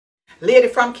Lady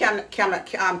from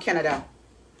Canada,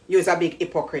 you's a big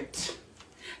hypocrite.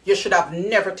 You should have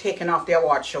never taken off the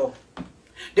award show.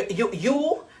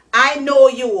 I know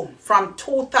you from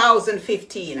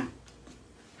 2015.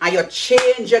 And you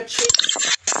change.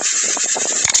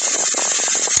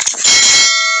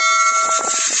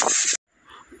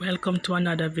 Welcome to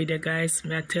another video, guys.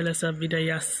 May I tell us a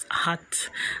video is hot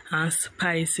and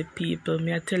spicy, people.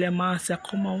 May I tell you, Marcia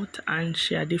come out and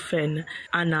she defend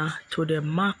Anna to the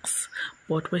max.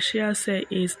 But what she say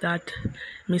is that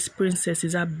Miss Princess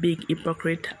is a big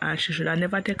hypocrite and she should have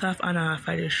never take off Anna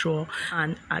for the show.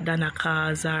 And Donna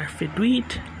cause her to do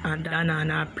it, and Donna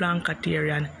and her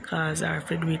Plancatarian cause her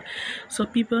to do it. So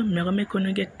people, I'm going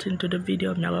to get into the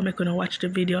video. I'm going to watch the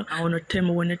video. I want to tell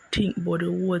me what you think about the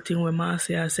whole thing with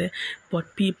Marcia say.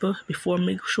 But people, before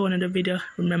me showing the video,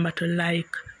 remember to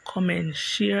like, comment,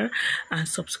 share, and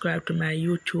subscribe to my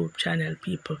YouTube channel,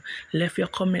 people. Leave your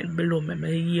comment below.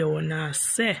 Me hear what I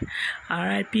say.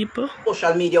 Alright, people.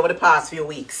 Social media over the past few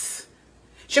weeks.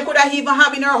 She could have even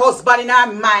having her husband in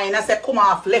her mind and said, come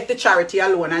off, left the charity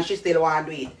alone, and she still want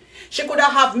to do it. She could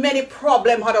have many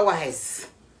problems otherwise.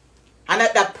 And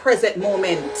at that present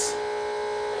moment,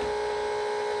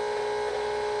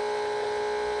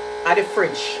 at the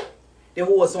fridge, the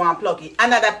hose want plug it.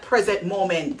 And at that present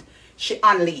moment, she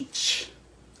unleash.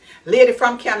 Lady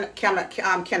from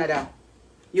Canada,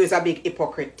 you's a big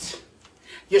hypocrite.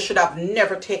 You should have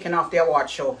never taken off the award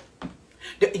show.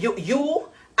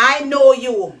 I know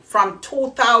you from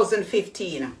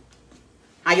 2015.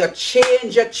 And you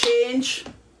change. You change.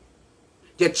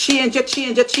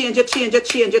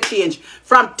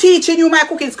 From teaching you my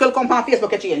cooking skill, come on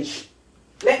Facebook, you change.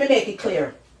 Let me make it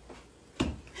clear.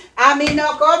 I mean,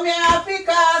 no come here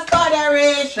because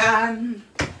toleration.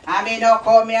 I mean, no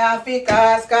come here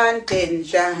because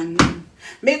contention.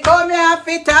 Me come here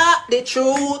to talk the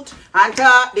truth and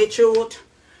talk the truth.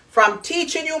 From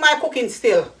teaching you my cooking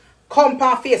still, come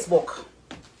on Facebook.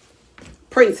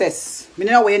 Princess. Me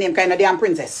don't know what your name kind of damn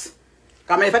princess.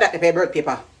 Come in for that to pay birth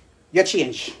paper. You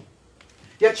change.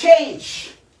 You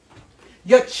change.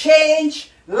 You change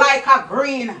like a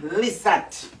green lizard.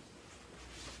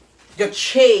 You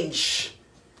change.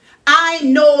 I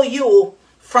know you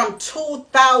from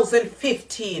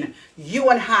 2015. You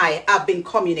and I have been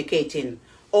communicating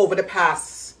over the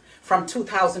past from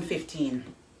 2015.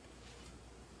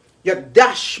 You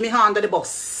dash me under the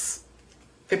bus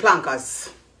for plankers.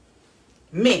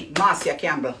 Me, Marcia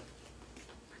Campbell.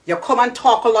 You come and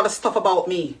talk a lot of stuff about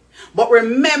me. But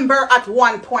remember at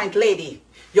one point, lady,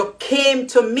 you came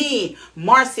to me,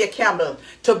 Marcia Campbell,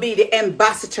 to be the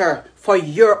ambassador for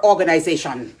your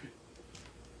organization.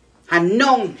 And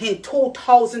now in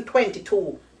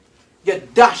 2022, you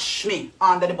dash me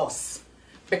under the bus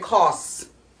because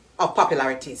of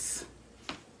popularities.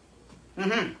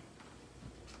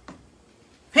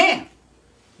 Hey,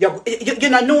 you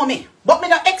don't know me, but me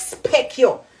don't expect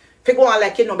you to go on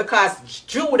like you know, because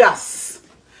Judas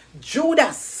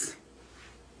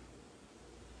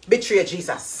betrayed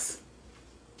Jesus.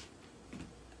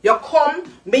 You come,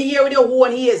 me here with your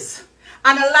own ears.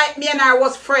 And like me and her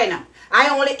was friend, I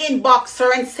only inbox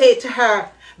her and say to her,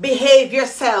 behave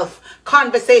yourself.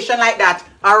 Conversation like that,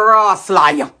 a raw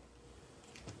liar.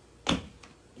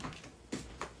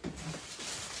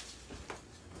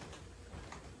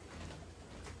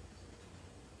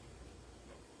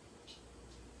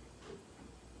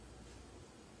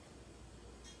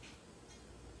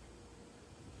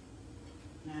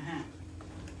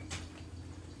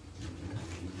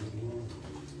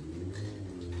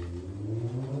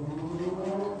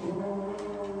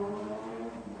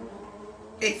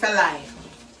 It's a lie.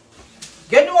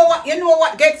 You know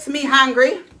what gets me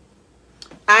hungry?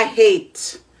 I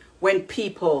hate when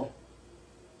people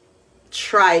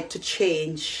try to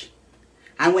change,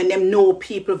 and when them know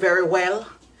people very well,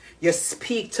 you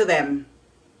speak to them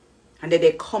and then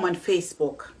they come on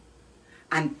Facebook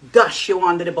and dash you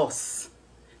under the bus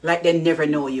like they never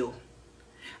know you.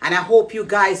 And I hope you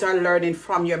guys are learning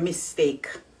from your mistake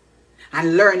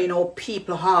and learning how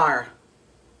people are.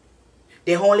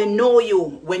 They only know you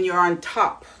when you're on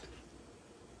top.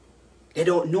 They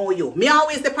don't know you. Me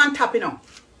always the on top, you know.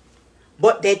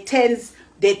 But they tends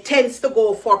to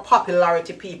go for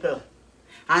popularity people.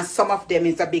 And some of them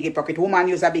is a big hypocrite. Woman,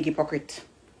 you's a big hypocrite.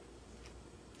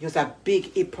 You's a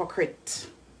big hypocrite.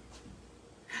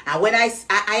 And when I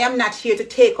am not here to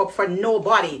take up for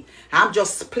nobody. I'm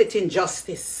just splitting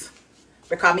justice.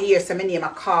 Because me hear some name a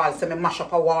call, so me mash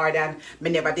up a word and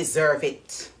me never deserve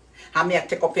it. And me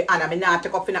take up for Anna. Me not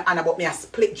take up for Anna, but me a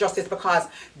split justice because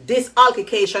this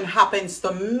altercation happens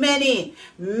to many.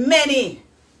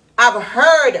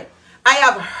 I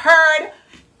have heard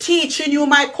teaching you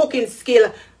my cooking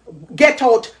skill. Get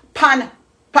out pan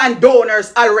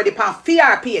donors already pan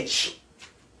fear page.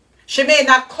 She may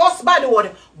not cuss bad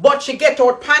word, but she get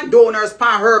out pan donors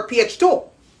pan her page too.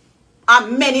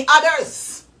 And many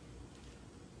others.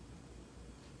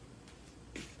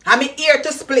 I'm here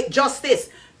to split justice.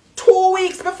 2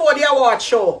 weeks before the award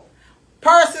show,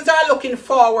 persons are looking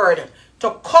forward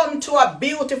to come to a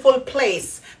beautiful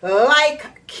place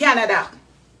like Canada.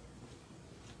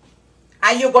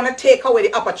 And you're going to take away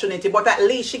the opportunity, but at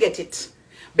least you get it.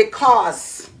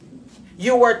 Because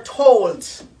you were told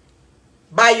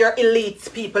by your elite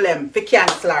people to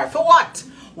cancel her. For what?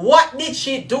 What did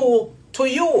she do to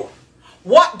you?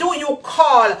 What do you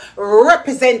call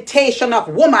representation of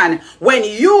woman when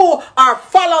you are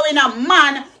following a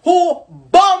man who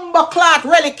bumbleclot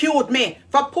ridiculed me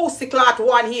for pussyclot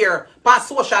one here on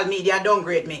social media and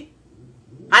downgrade me?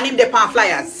 And him the pan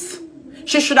flyers.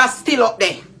 She should have still up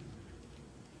there.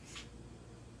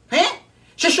 Eh?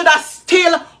 She should have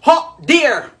still up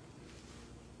there.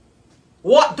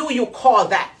 What do you call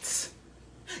that?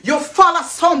 You follow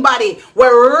somebody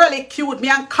where really cute me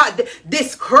and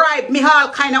describe me all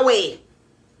kind of way.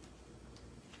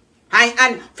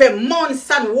 And for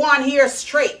months and 1 year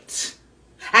straight.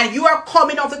 And you are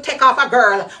coming out to take off a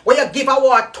girl where you give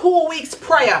award 2 weeks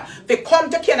prior to come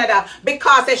to Canada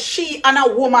because she and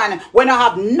a woman will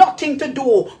not have nothing to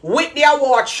do with the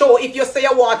award show if you say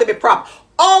you want to be prop.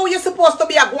 Oh, you're supposed to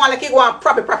be a go on like you go and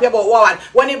proper about award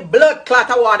when the blood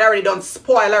clot award already done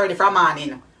spoil already from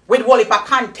morning. With whole heap of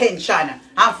contention and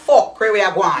fuckery we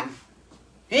are going.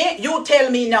 Eh? You tell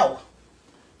me now.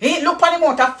 Eh? Look on the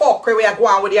amount of fuckery we are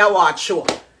going with the award show.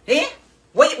 Eh?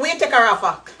 Where you take her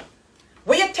off?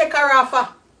 Where you take her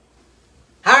off?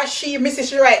 Or she, Mrs.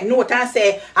 She write note and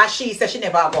say, and she said she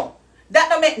never go. That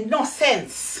don't make no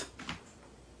sense.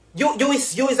 You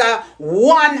is a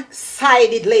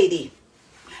one-sided lady.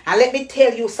 And let me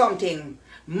tell you something.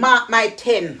 Mark my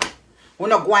 10. We're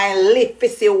not going to live to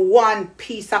see one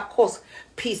piece of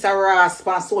rasp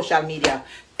on social media.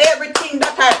 Everything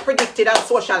that I predicted on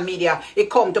social media, it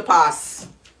come to pass.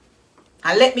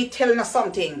 And let me tell you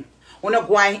something. We're not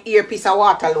going to hear a piece of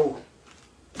Waterloo.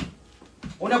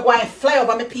 We're not going to fly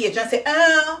over my page and say,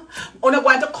 we're not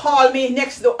going to call me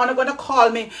next door. We're not going to call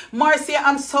me, Marcia,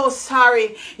 I'm so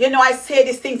sorry. You know, I say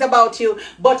these things about you,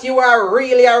 but you are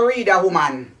really a reader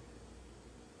woman.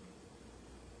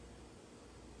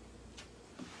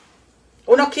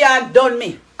 Uno can't done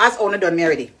me as Uno done me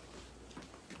already.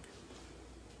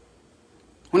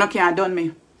 Uno can't done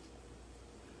me.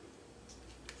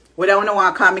 Whether Uno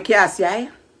want to call me Cassie, eh?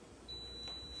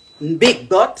 Big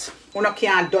butt. Uno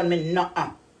can't done me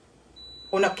nothing.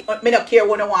 Me don't care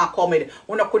when Uno want to come with.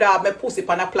 Uno could have my pussy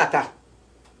on a platter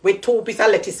with 2 pieces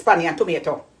of lettuce, spaghetti and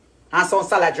tomato and some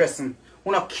salad dressing.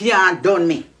 Uno can't done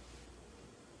me.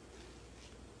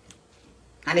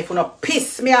 And if Uno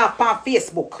piss me off on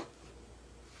Facebook,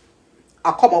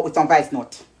 I'll come out with some voice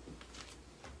note.